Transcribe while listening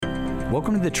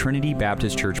Welcome to the Trinity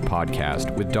Baptist Church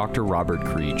podcast with Dr. Robert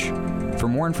Creech. For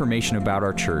more information about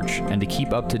our church and to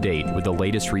keep up to date with the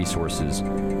latest resources,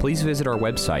 please visit our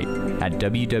website at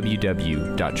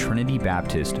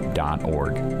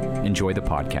www.trinitybaptist.org. Enjoy the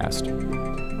podcast.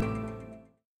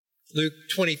 Luke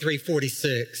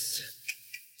 23:46.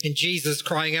 And Jesus,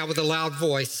 crying out with a loud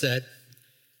voice, said,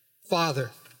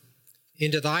 Father,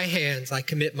 into thy hands I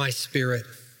commit my spirit.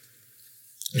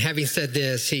 And having said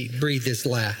this, he breathed his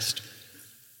last.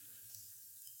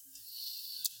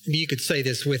 Maybe you could say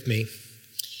this with me.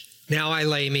 Now I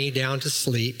lay me down to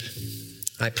sleep.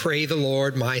 I pray the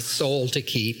Lord my soul to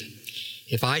keep.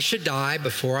 If I should die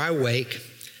before I wake,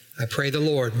 I pray the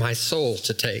Lord my soul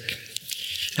to take.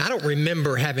 Now, I don't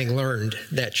remember having learned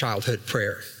that childhood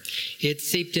prayer. It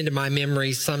seeped into my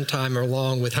memory sometime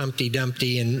along with Humpty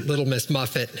Dumpty and Little Miss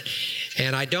Muffet.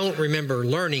 And I don't remember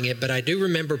learning it, but I do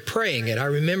remember praying it. I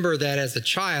remember that as a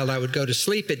child, I would go to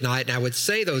sleep at night and I would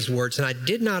say those words, and I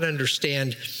did not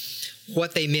understand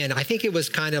what they meant. I think it was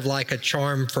kind of like a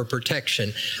charm for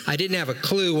protection. I didn't have a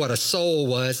clue what a soul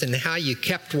was and how you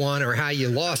kept one or how you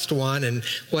lost one and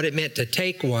what it meant to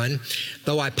take one,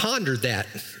 though I pondered that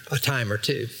a time or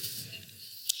two.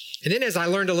 And then as I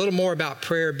learned a little more about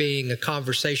prayer being a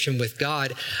conversation with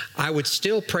God, I would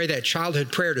still pray that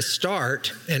childhood prayer to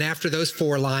start. And after those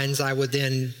 4 lines, I would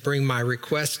then bring my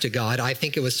request to God. I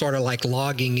think it was sort of like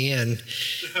logging in,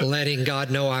 letting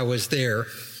God know I was there.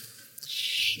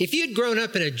 If you'd grown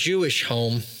up in a Jewish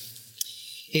home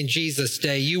in Jesus'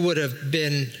 day, you would have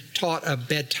been taught a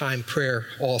bedtime prayer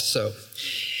also.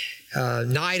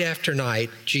 Night after night,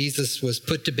 Jesus was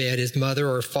put to bed. His mother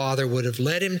or father would have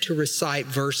led him to recite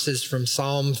verses from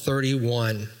Psalm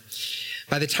 31.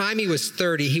 By the time he was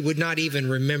 30, he would not even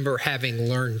remember having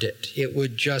learned it. It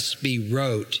would just be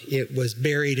rote. It was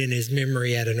buried in his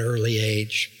memory at an early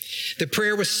age. The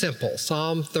prayer was simple.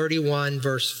 Psalm 31,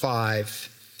 verse 5.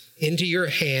 Into your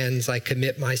hands I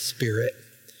commit my spirit.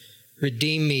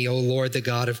 Redeem me, O Lord, the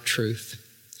God of truth.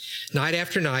 Night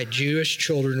after night, Jewish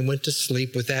children went to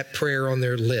sleep with that prayer on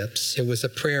their lips. It was a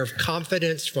prayer of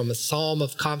confidence from a psalm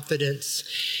of confidence,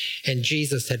 and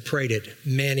Jesus had prayed it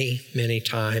many, many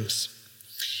times.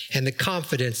 And the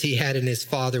confidence he had in his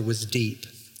Father was deep.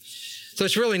 So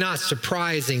it's really not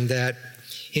surprising that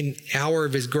in the hour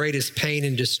of his greatest pain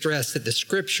and distress, that the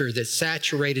scripture that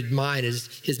saturated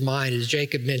his mind, as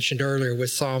Jacob mentioned earlier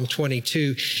with Psalm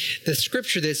 22, the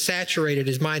scripture that saturated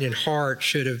his mind and heart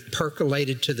should have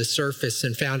percolated to the surface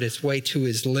and found its way to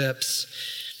his lips.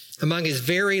 Among his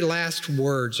very last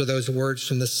words are those words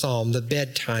from the Psalm, the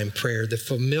bedtime prayer, the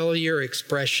familiar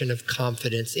expression of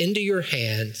confidence. Into your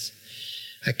hands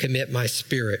I commit my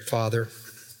spirit, Father.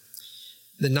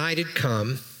 The night had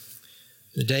come.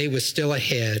 The day was still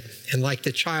ahead, and like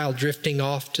the child drifting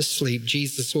off to sleep,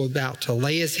 Jesus was about to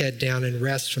lay his head down and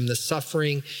rest from the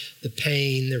suffering, the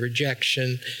pain, the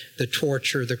rejection, the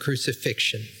torture, the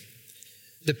crucifixion.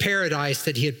 The paradise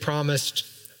that he had promised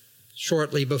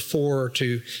shortly before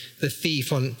to the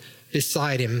thief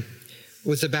beside him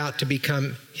was about to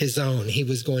become his own. He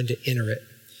was going to enter it.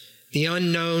 The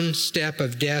unknown step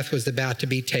of death was about to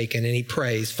be taken, and he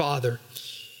prays, Father,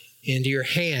 into your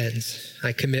hands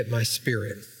I commit my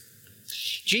spirit.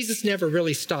 Jesus never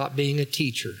really stopped being a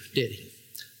teacher, did he?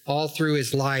 All through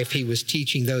his life, he was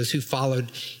teaching those who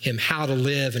followed him how to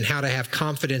live and how to have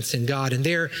confidence in God. And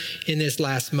there, in this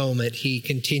last moment, he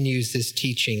continues this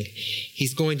teaching.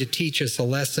 He's going to teach us a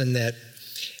lesson that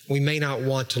we may not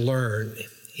want to learn.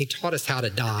 He taught us how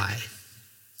to die.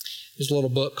 There's a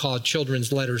little book called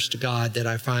Children's Letters to God that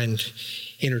I find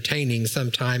entertaining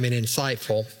sometime and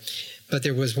insightful. But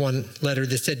there was one letter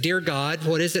that said, Dear God,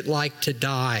 what is it like to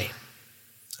die?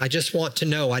 I just want to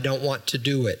know. I don't want to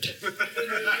do it.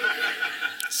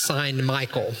 Signed,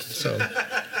 Michael. So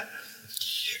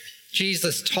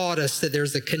Jesus taught us that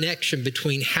there's a connection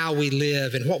between how we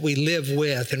live and what we live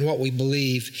with and what we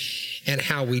believe and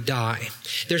how we die.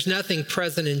 There's nothing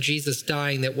present in Jesus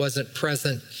dying that wasn't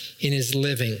present in his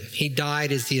living. He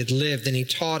died as he had lived, and he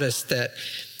taught us that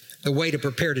the way to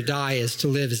prepare to die is to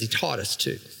live as he taught us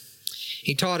to.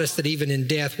 He taught us that even in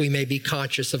death, we may be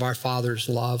conscious of our Father's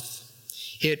love.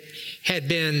 It had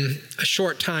been a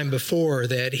short time before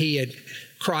that he had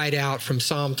cried out from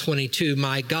Psalm 22,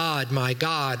 my God,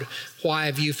 why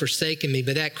have you forsaken me?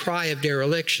 But that cry of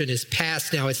dereliction is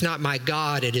past now. It's not my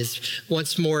God. It is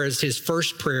once more, as his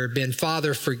first prayer had been,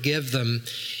 Father, forgive them.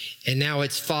 And now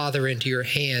it's Father, into your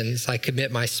hands I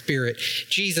commit my spirit.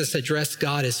 Jesus addressed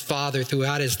God as Father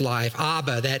throughout his life.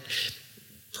 Abba, that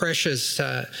precious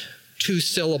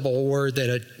 2-syllable word that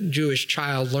a Jewish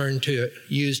child learned to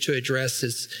use to address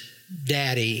his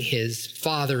daddy, his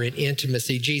father in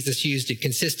intimacy. Jesus used it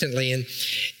consistently, and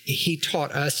he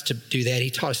taught us to do that. He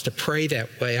taught us to pray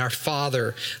that way. Our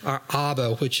Father, our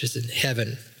Abba, which is in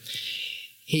heaven.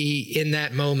 He, in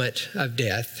that moment of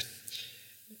death,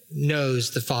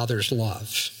 knows the Father's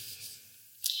love.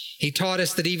 He taught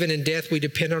us that even in death we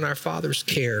depend on our Father's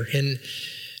care. And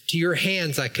to your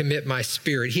hands I commit my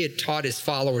spirit. He had taught his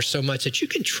followers so much that you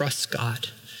can trust God.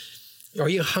 Are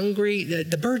you hungry?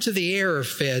 The birds of the air are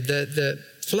fed. The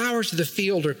flowers of the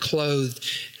field are clothed.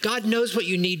 God knows what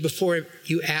you need before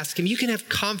you ask him. You can have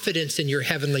confidence in your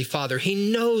heavenly Father.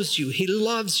 He knows you. He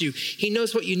loves you. He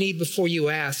knows what you need before you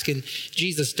ask. And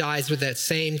Jesus dies with that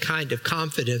same kind of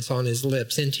confidence on his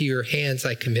lips. Into your hands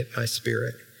I commit my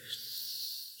spirit.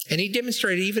 And he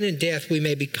demonstrated even in death we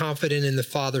may be confident in the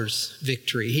Father's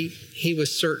victory. He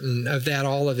was certain of that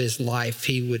all of his life.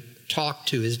 He would talk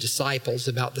to his disciples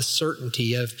about the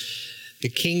certainty of the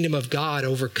kingdom of God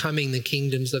overcoming the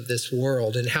kingdoms of this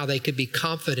world and how they could be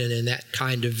confident in that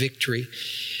kind of victory.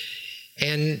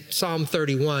 And Psalm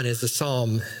 31 is a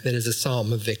psalm that is a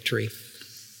psalm of victory.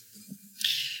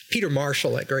 Peter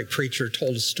Marshall, that great preacher,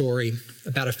 told a story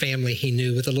about a family he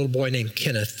knew with a little boy named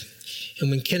Kenneth. And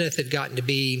when Kenneth had gotten to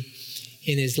be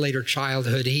in his later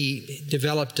childhood, he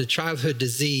developed a childhood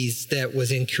disease that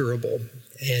was incurable.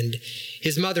 And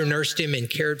his mother nursed him and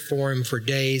cared for him for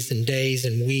days and days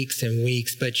and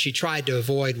weeks, but she tried to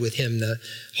avoid with him the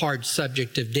hard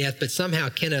subject of death. But somehow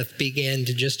Kenneth began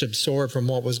to just absorb from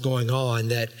what was going on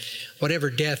that whatever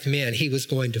death meant, he was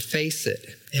going to face it.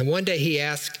 And one day he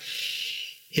asked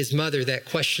his mother that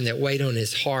question that weighed on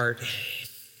his heart.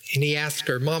 And he asked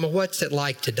her, "Mama, what's it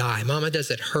like to die? Mama, does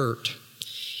it hurt?"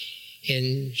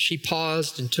 And she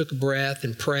paused and took a breath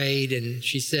and prayed, and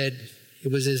she said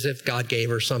it was as if God gave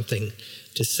her something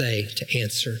to say, to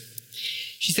answer.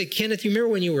 She said, "Kenneth, you remember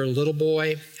when you were a little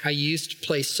boy, how you used to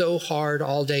play so hard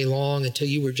all day long until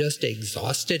you were just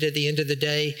exhausted at the end of the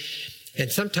day?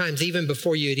 And sometimes even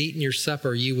before you had eaten your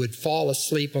supper, you would fall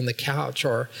asleep on the couch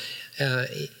or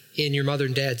in your mother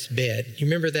and dad's bed. You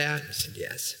remember that?" I said,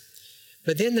 "Yes."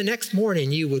 But then the next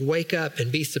morning you would wake up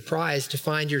and be surprised to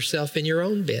find yourself in your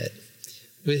own bed.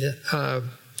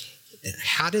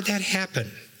 How did that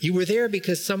happen? You were there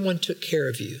because someone took care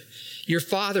of you. Your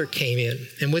Father came in,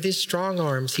 and with his strong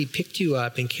arms, he picked you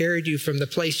up and carried you from the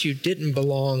place you didn't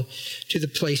belong to the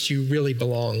place you really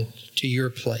belong, to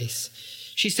your place.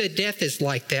 She said, death is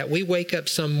like that. We wake up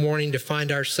some morning to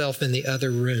find ourselves in the other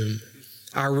room,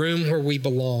 our room where we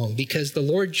belong, because the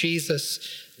Lord Jesus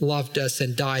loved us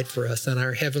and died for us, and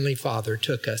our Heavenly Father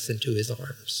took us into his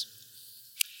arms.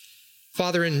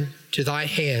 "Father, into thy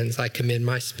hands I commend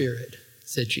my spirit,"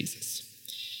 said Jesus.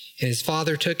 And his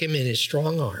Father took him in his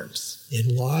strong arms,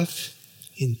 in love,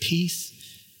 in peace,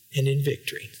 and in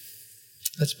victory.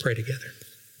 Let's pray together.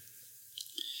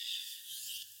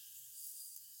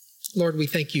 Lord, we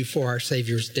thank you for our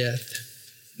Savior's death.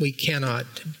 We cannot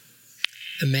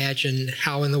imagine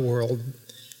how in the world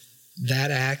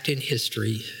that act in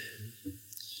history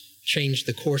changed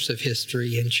the course of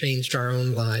history and changed our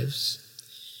own lives.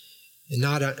 And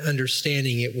not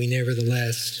understanding it, we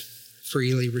nevertheless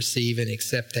freely receive and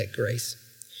accept that grace.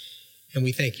 And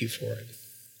we thank you for it.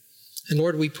 And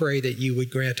Lord, we pray that you would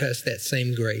grant us that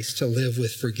same grace to live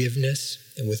with forgiveness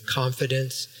and with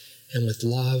confidence and with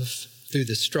love through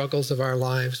the struggles of our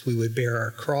lives. We would bear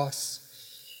our cross,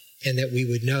 and that we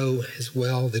would know as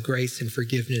well the grace and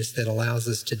forgiveness that allows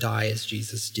us to die as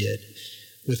Jesus did,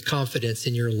 with confidence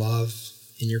in your love,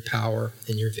 in your power,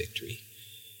 and your victory.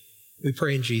 We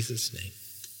pray in Jesus' name.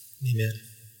 Amen.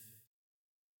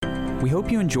 We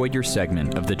hope you enjoyed your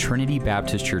segment of the Trinity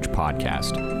Baptist Church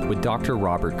podcast with Dr.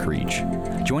 Robert Creech.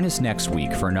 Join us next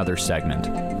week for another segment.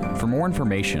 For more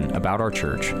information about our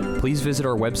church, please visit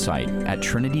our website at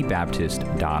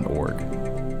trinitybaptist.org.